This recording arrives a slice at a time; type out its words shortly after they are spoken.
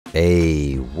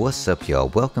Hey, what's up y'all?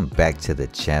 Welcome back to the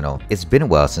channel. It's been a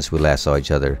while since we last saw each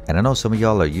other, and I know some of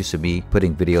y'all are used to me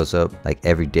putting videos up like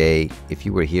every day. If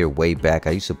you were here way back,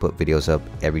 I used to put videos up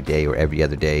every day or every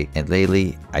other day, and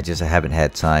lately I just haven't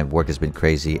had time. Work has been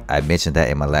crazy. I mentioned that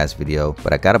in my last video,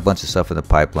 but I got a bunch of stuff in the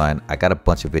pipeline. I got a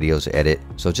bunch of videos to edit,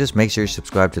 so just make sure you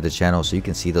subscribe to the channel so you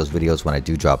can see those videos when I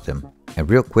do drop them. And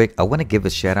real quick, I want to give a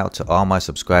shout out to all my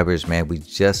subscribers, man. We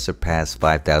just surpassed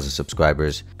 5,000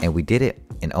 subscribers, and we did it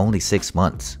in only 6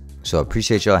 months. So I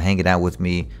appreciate y'all hanging out with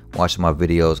me, watching my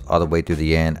videos all the way through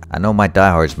the end. I know my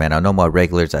diehards, man. I know my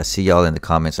regulars. I see y'all in the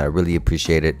comments. I really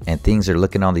appreciate it. And things are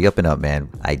looking on the up and up, man.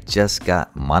 I just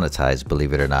got monetized,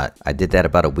 believe it or not. I did that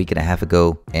about a week and a half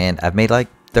ago, and I've made like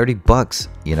 30 bucks,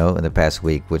 you know, in the past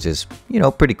week, which is, you know,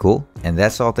 pretty cool. And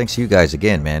that's all thanks to you guys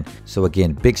again, man. So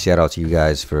again, big shout out to you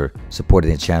guys for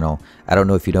supporting the channel. I don't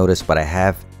know if you noticed, but I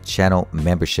have channel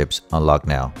memberships unlocked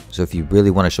now. So if you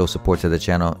really want to show support to the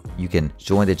channel, you can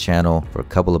join the channel for a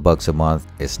couple of bucks a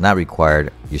month. It's not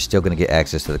required. You're still going to get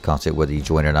access to the content whether you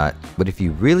join or not. But if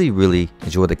you really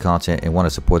enjoy the content and want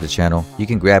to support the channel, you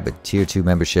can grab a tier 2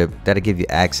 membership that'll give you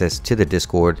access to the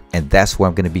Discord, and that's where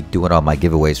I'm going to be doing all my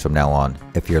giveaways from now on.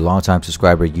 If you're a long-time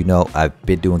subscriber, you know I've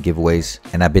been doing giveaways,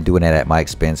 and I've been doing it at my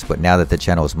expense. But now that the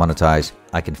channel is monetized,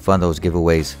 I can fund those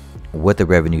giveaways with the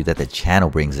revenue that the channel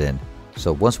brings in.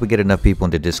 So once we get enough people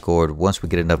in the Discord, once we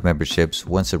get enough memberships,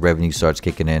 once the revenue starts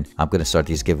kicking in, I'm going to start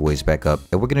these giveaways back up.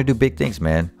 And we're going to do big things,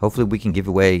 man. Hopefully we can give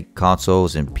away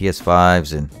consoles and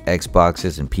PS5s and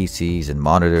Xboxes and PCs and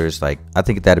monitors. Like, I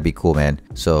think that'd be cool, man.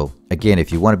 So again,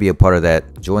 if you want to be a part of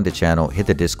that, join the channel, hit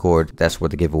the Discord. That's where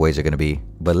the giveaways are going to be.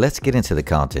 But let's get into the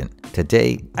content.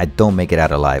 Today, I don't make it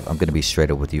out alive. I'm going to be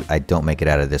straight up with you. I don't make it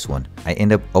out of this one. I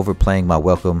end up overplaying my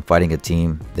welcome, fighting a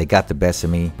team. They got the best of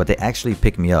me, but they actually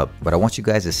picked me up. But I want you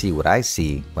guys to see what I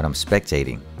see when I'm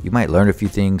spectating. You might learn a few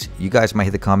things. You guys might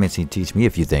hit the comments and teach me a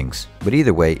few things. But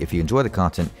either way, if you enjoy the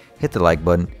content, hit the like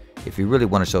button. If you really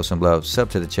want to show some love, sub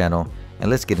to the channel, and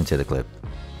let's get into the clip.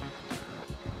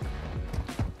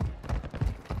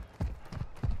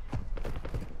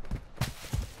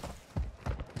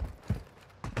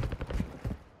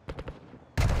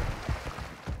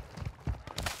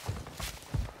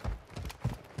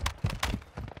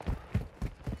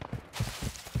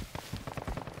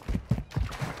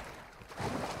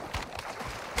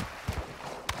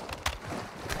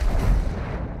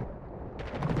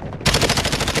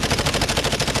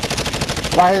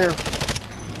 Right here.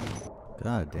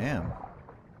 God damn.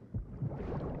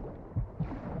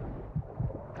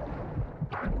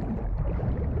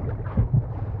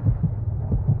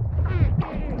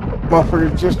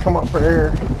 Motherfucker just come up for air.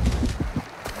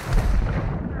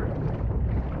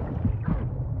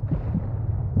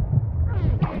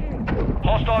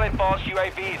 Hostile advanced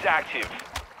UAV is active.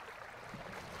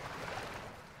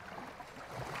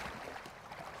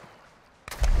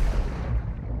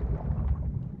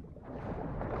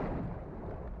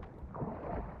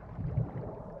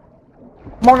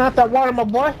 Come on out that water, my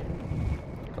boy.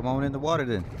 Come on in the water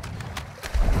then.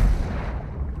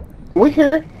 We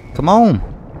here. Come on.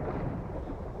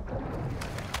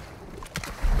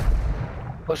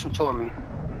 Push him toward me.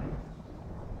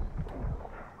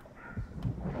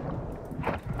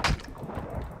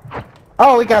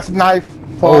 Oh, he got some knife.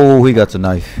 Oh, he got the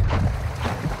knife.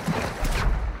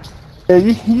 Yeah,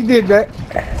 you did that.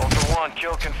 Ultra One,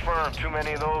 kill confirmed. Too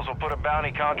many of those will put a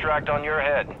bounty contract on your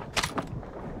head.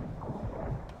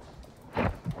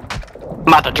 I'm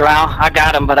about to drown. I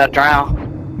got him, but I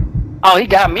drowned. Oh, he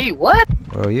got me. What?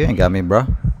 Bro, you ain't got me, bro.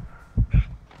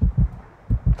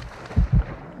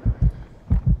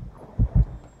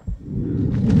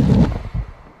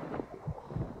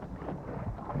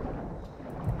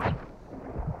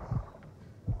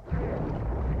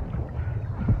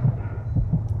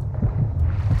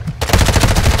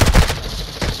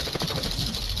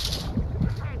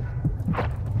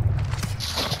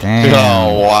 Damn.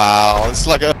 Oh wow, it's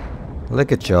like a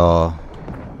Look at y'all.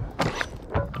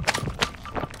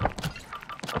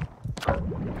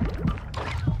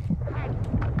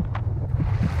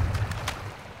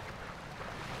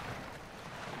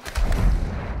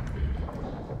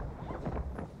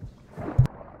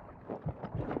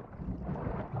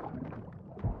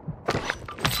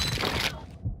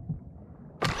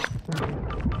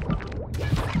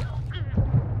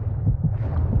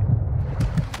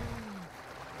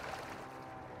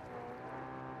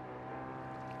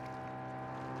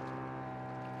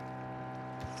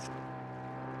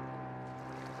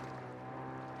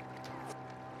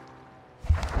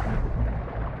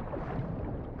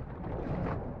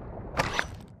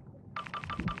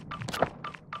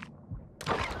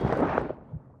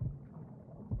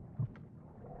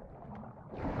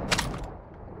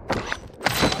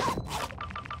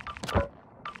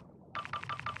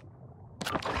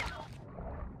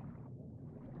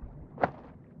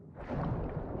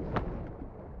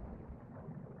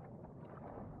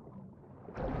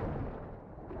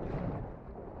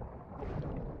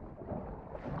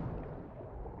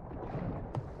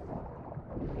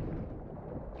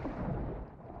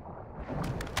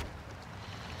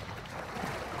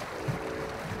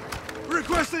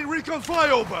 Requesting recon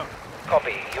flyover.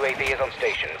 Copy. UAV is on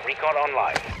station. Recon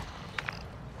online.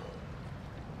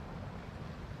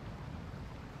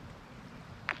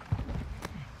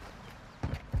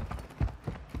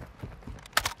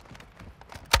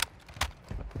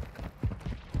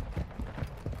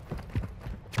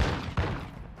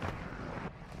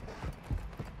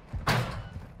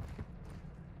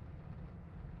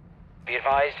 Be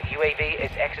advised, UAV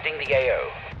is exiting the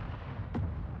AO.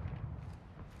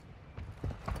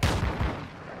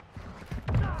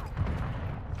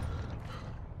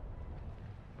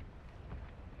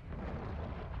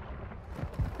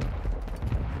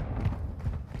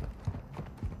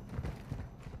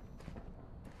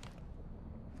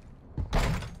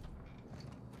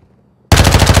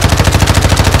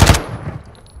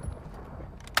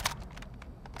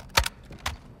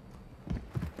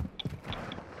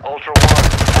 Ultra One,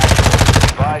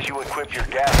 advise you equip your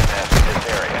gas mask in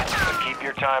this area, but keep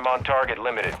your time on target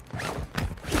limited.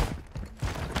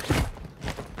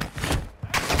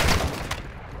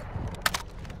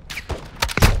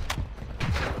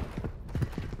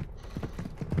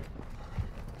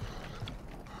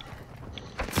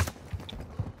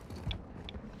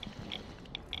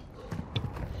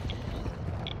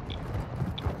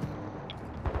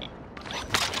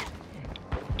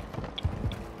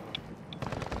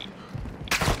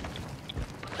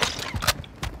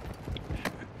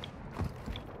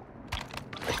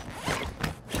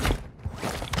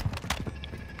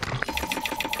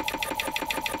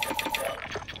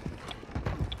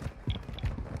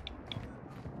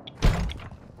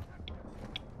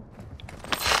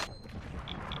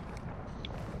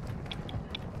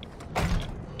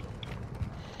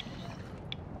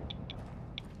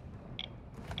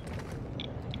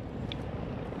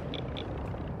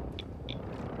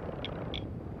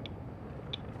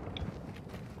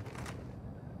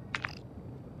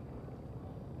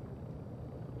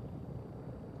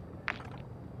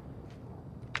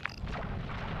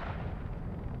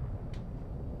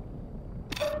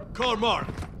 Car mark.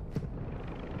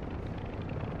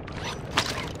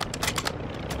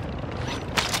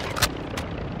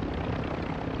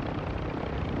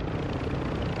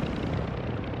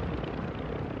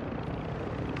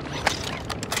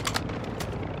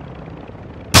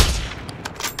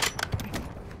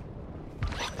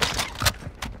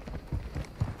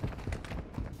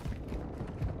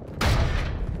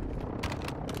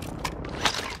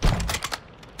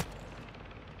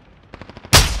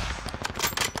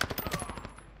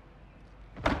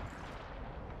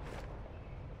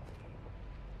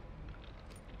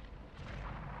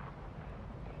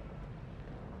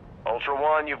 Ultra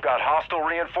One, you've got hostile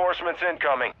reinforcements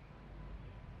incoming.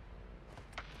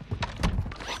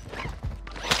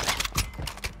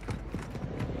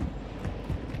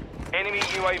 Enemy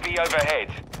UAV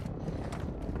overhead.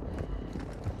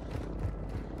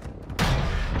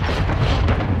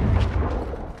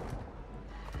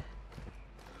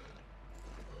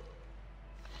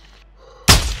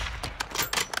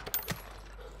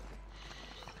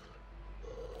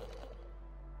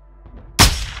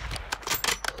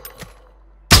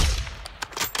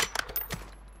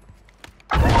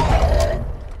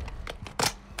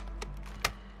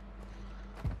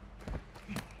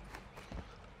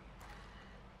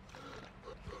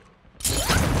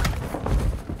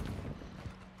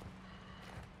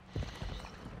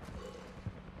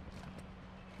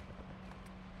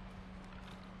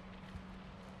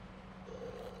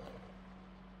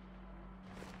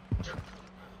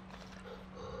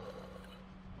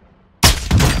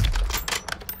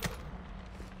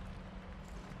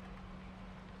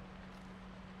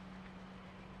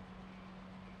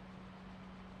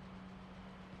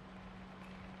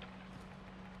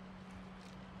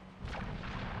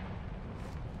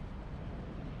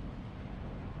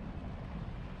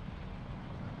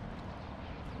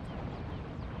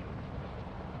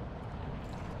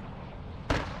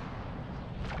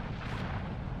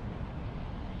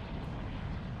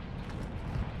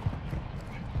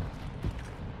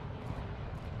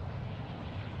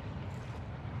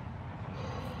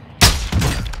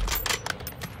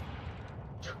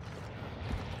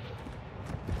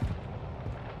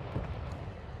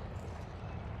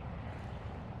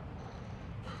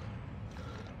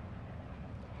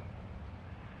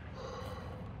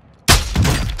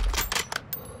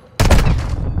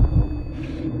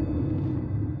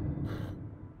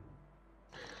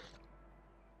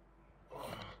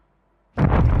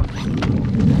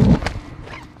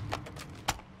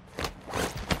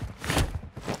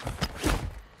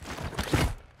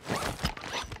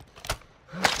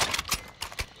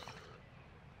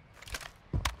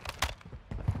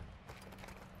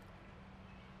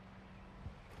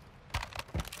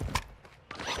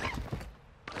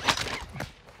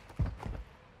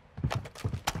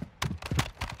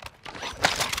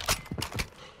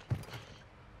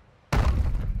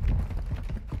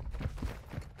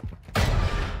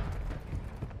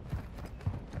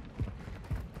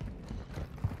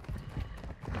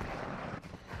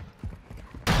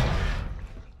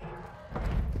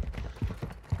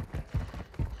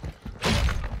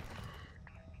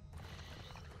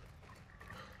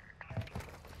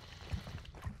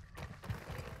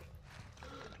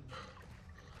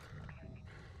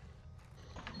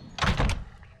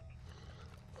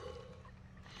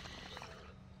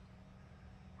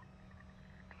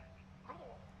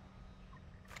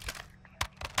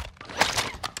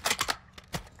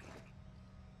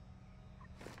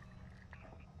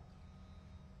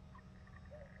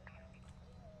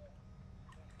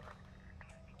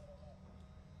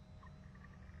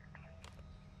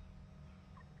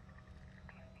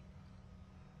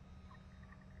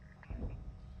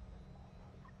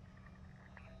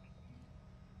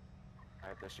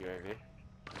 at this UAV.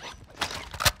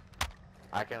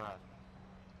 I can.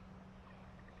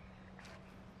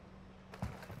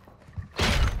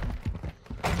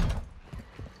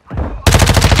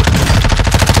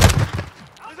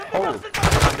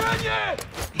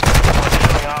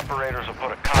 The operators will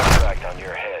put a contract on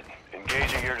your head.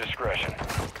 Engage at your discretion.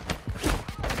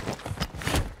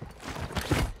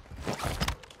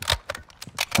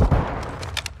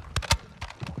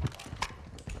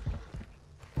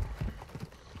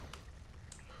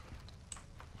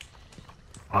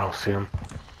 I don't see him.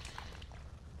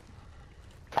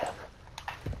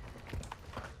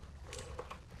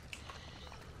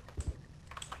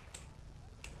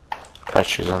 Bet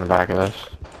she's on the back of this.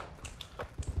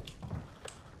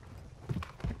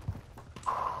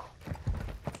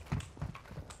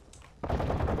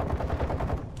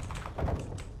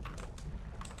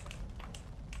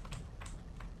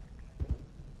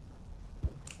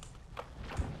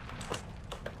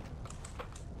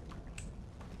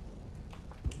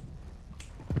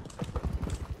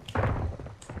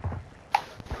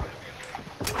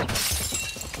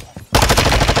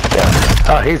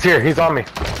 Oh, he's here. He's on me.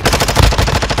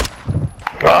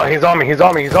 Oh, he's on me. He's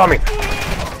on me. He's on me.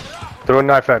 Threw a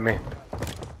knife at me.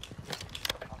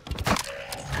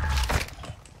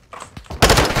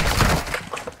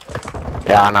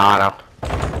 Yeah, I know.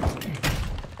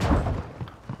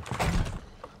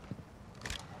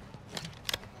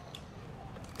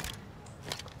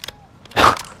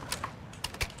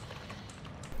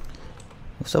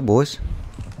 What's up, boys?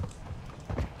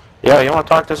 Yo, you want to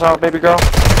talk this out, baby girl?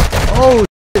 Oh,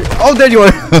 oh, there you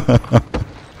are.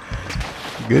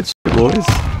 Good shit, boys.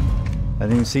 I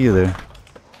didn't even see you there.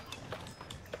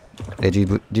 Hey,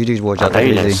 GG's, watch out. I know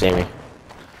you didn't see me.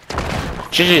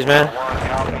 GG's, man.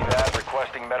 Copy that.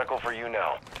 Requesting medical for you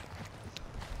now.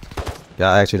 Yeah,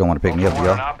 I actually don't want to pick me up, An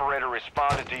y'all. operator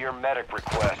responded to your medic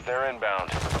request. They're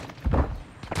inbound.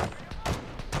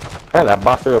 Hey, that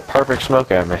bot threw a perfect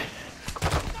smoke at me.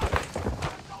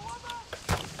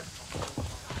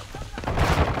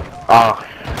 Oh,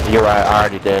 you're right. I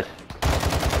already did.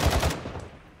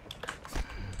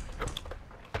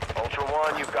 Ultra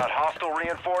One, you've got hostile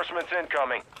reinforcements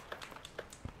incoming.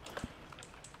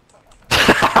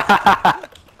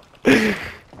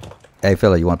 Hey,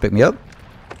 fella, you want to pick me up?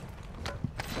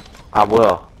 I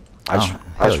will. I just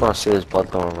hell want to see this blood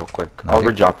going real quick. No, I'll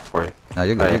you're- redrop it for you. No,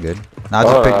 you're good. Hey. You're good. No, I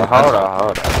just picked you. Hold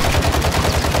on.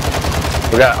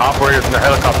 We got operators in the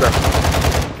helicopter.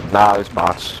 Nah, it's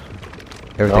bots.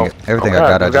 Everything I Okay,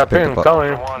 got, I we just got picked ping, up. telling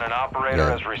you. One, an operator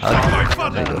Yeah. has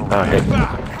responded. Oh, hey.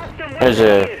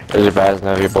 There's a bad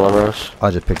navy below us.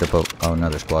 I just picked up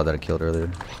another squad that I killed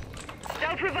earlier.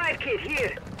 Self-revive kit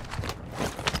here.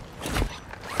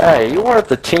 Hey, you weren't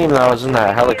the team that was in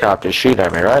that helicopter shoot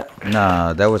at me, right?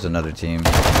 Nah, that was another team.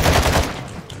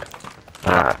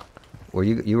 Alright. Were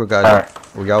you were guys?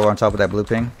 Alright. Were y'all on top of that blue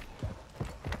ping?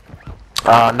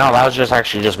 No, that was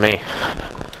actually just me.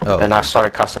 Oh. And I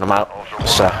started cussing them out.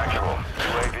 So,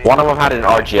 one of them had an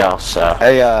RGL, so.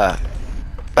 Hey,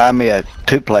 buy me a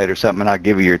 2-plate or something and I'll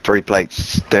give you your 3-plate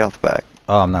stealth back.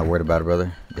 Oh, I'm not worried about it,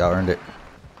 brother. Y'all earned it.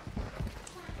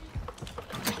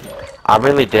 I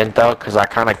really didn't though, because I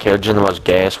kind of killed you in the most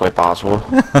gayest way possible.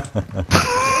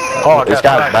 Oh, This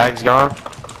guy's bag's gone.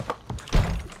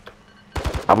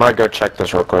 I'm gonna go check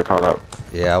this real quick, hold up.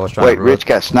 Yeah, I was trying Wait, to Rich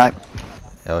got sniped?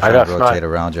 I was I trying to got rotate sniped.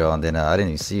 around y'all, and then I didn't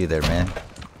even see you there, man.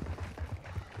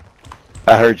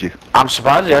 I heard you. I'm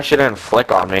surprised you actually didn't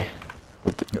flick on me.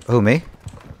 Who, me?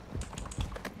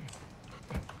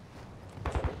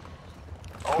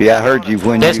 Yeah, I heard you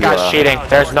when This you, guy's cheating.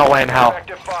 There's no way in hell.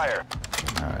 Effective fire.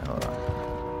 Alright, hold on.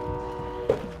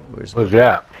 Where's Where's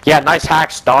that? Yeah, nice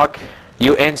hacks, dog.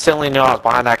 You instantly knew I was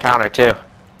behind that counter, too.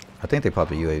 I think they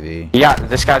popped a UAV. Yeah,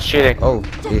 this guy's cheating. Oh,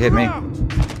 he hit me.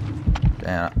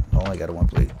 Damn, I only got a 1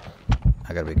 plate.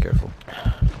 I gotta be careful.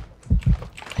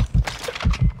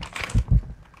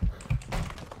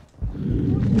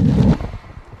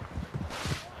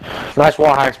 Nice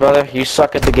wall hacks, brother. You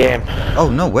suck at the game.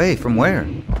 Oh, no way. From where?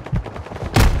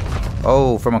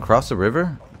 Oh, from across the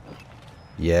river?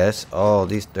 Yes. Oh,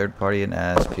 these third-party and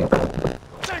ass people.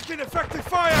 Taking effective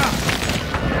fire!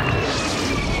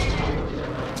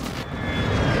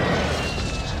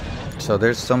 So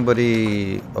there's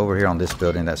somebody over here on this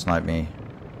building that sniped me.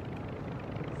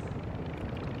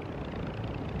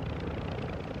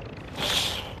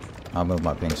 I'll move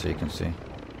my ping so you can see.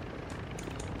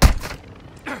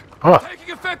 Huh.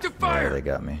 Taking effective Yeah, fire! they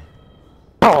got me.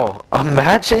 Oh,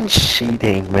 imagine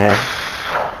cheating, man.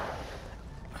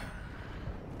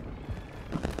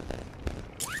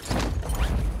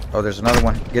 Oh, there's another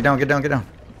one. Get down, get down, get down.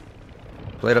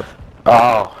 Play it up.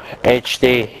 Oh,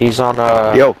 HD, he's on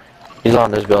Yo. he's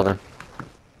on this building.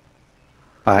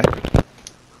 Alright.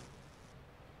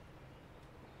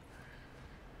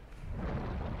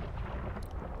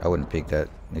 I wouldn't peek that.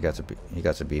 He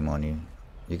got a beam on you.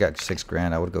 You got $6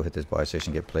 grand. I would go hit this buy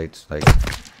station, get plates. Like,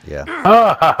 yeah.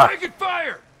 Taking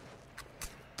fire!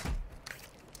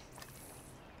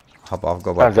 Hop off,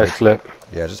 go buy How's that plates. slip?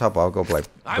 Yeah, just hop off, go buy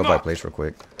plates real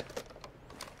quick.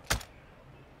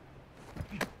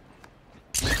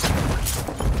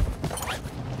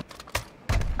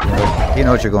 He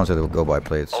knows you're going to the go buy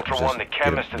plates. Ultra Just One, the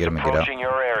chemist is get him and get out. approaching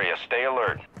your area. Stay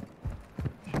alert.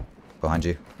 Behind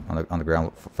you, on the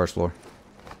ground, first floor.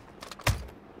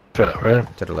 Shut up,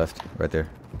 right? To the left, right there.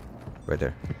 Right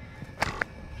there.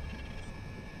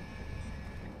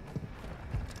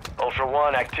 Ultra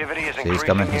One, activity is he's increasing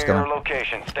coming, near he's coming. your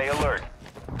location. Stay alert.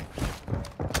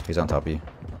 He's on top of you.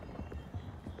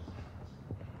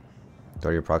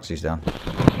 Throw your proxies down.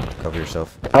 Cover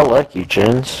yourself. I like you,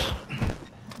 Chinz.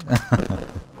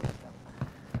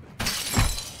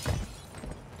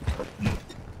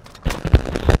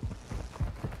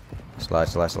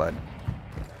 Slide.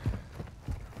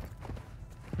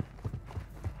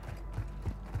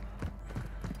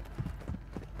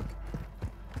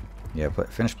 Yeah,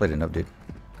 finish plating up, dude.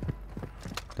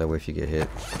 That way if you get hit,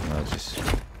 you know, it's just...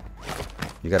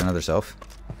 You got another self?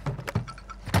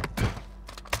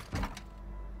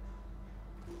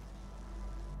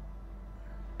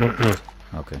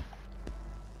 Okay.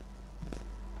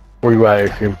 Where you at,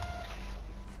 Akim?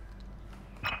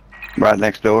 Right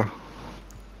next door.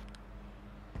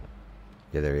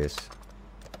 Yeah, there he is.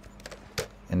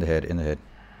 In the head.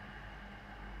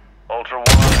 Ultra One,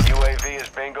 UAV is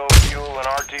bingo fuel and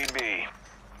RTB.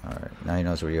 Alright, now he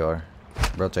knows where you are.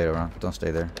 Rotate around. Don't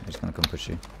stay there. He's gonna come push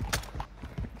you.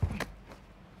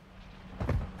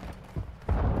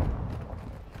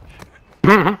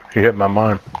 He hit my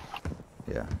mind.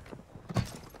 Yeah.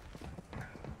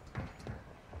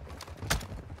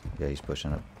 Yeah, he's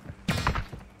pushing up.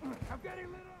 I'm getting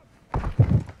lit up!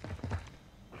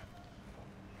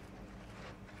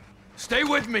 Stay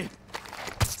with me!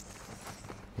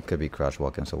 He could be crouch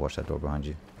walking, so watch that door behind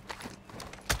you.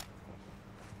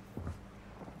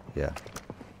 Yeah.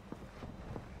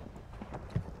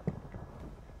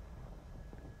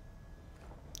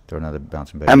 Throw another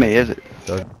bouncing back. How many is it?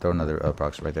 Throw another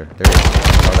prox right there. There he is.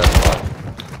 Oh,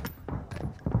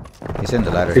 that's he's in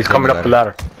the ladder. He's coming up the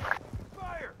ladder.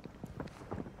 Fire!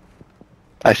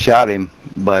 I shot him,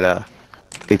 but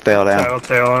he fell down.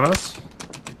 Telltale on us.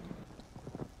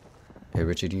 Hey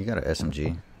Richie, do you got an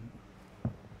SMG?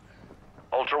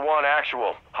 Ultra One,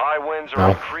 actual. High winds are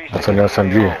increasing. That's an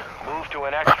SMG. Move to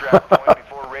an extract point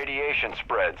before radiation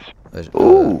spreads.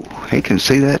 Ooh, he can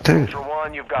see that too. Ultra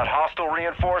One, you've got hostile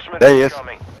reinforcements There he is.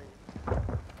 coming.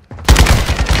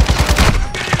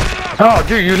 Oh,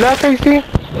 dude, you left, HD?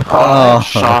 Oh,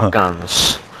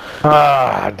 shotguns.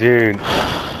 Ah, dude.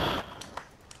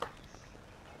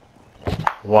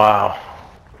 Wow.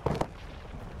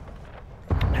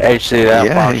 HD, that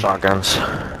Yeah, shotguns.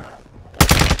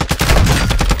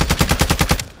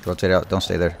 Rotate out. Don't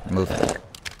stay there. Move.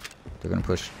 They're gonna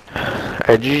push.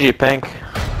 Hey, GG Pink.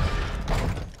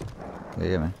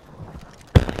 Yeah, man.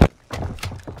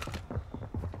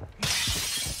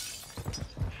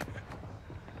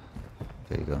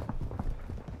 There you go.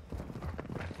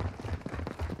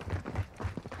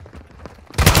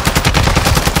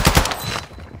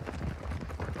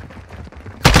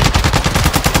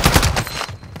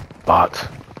 Bots.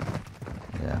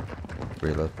 Yeah.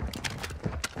 Reload.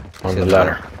 On He's the in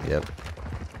ladder. Yep.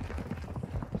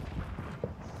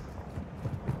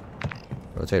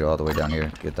 Rotate all the way down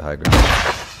here. Get the high ground.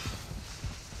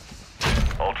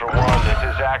 Ultra One,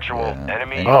 this is actual. Yeah.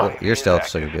 Enemy And UAV you're is stealth,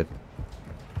 so you're active. good.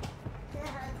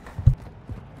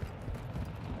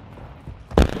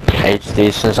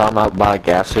 HD, since I'm up by a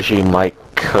gas station, you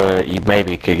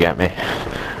maybe could get me.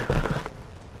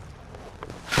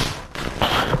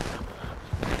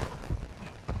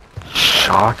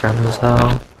 Shotguns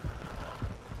though.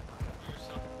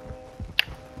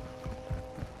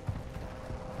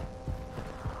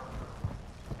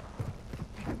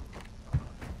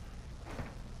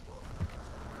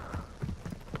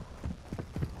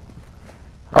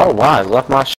 Oh wow, I left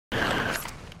my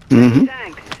Mm-hmm.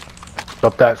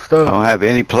 Up that I stuff. don't have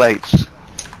any plates.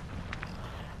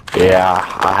 Yeah,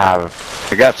 I have.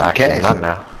 I got some actually cash. none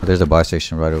now. There's a buy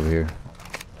station right over here.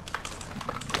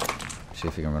 See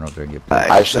if you can run over there and get plates.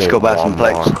 Alright, let's need go buy some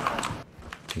one plates. more.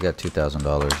 You got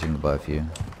 $2,000. You can buy a few.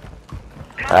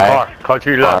 Car, car to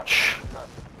your left. Watch.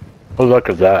 What luck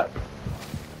is that?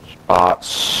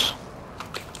 Spots.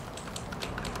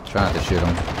 Try not to shoot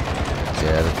him.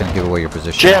 Yeah, that's gonna give away your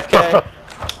position. JFK.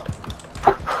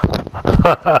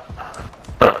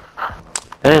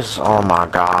 This, oh my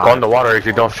god. Go in the water if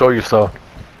you don't show yourself.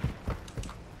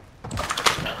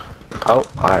 Oh,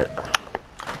 alright.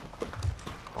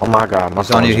 Oh my god, my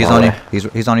He's on you, phone's he's going on you.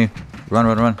 away. He's on you. Run,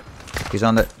 run, run. He's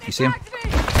on that. You see him?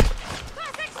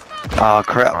 Oh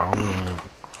crap.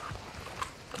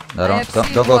 No,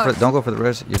 don't go for the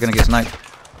res. You're gonna get sniped.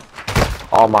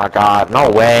 Oh my god, no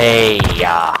way.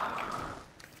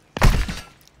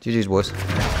 GG's, boys.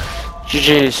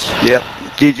 GG's. Yep.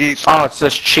 GG's. Oh, it's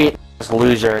this cheat, this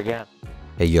loser again.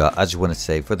 Hey y'all, I just want to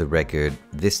say for the record,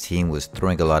 this team was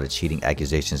throwing a lot of cheating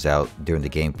accusations out during the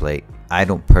gameplay. I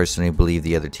don't personally believe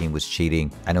the other team was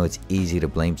cheating. I know it's easy to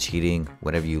blame cheating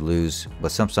whenever you lose,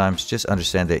 but sometimes just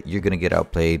understand that you're going to get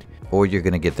outplayed, or you're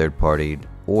going to get third partied,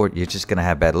 or you're just going to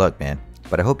have bad luck, man.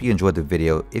 But I hope you enjoyed the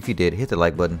video. If you did, hit the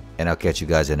like button, and I'll catch you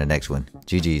guys in the next one.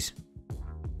 GG's.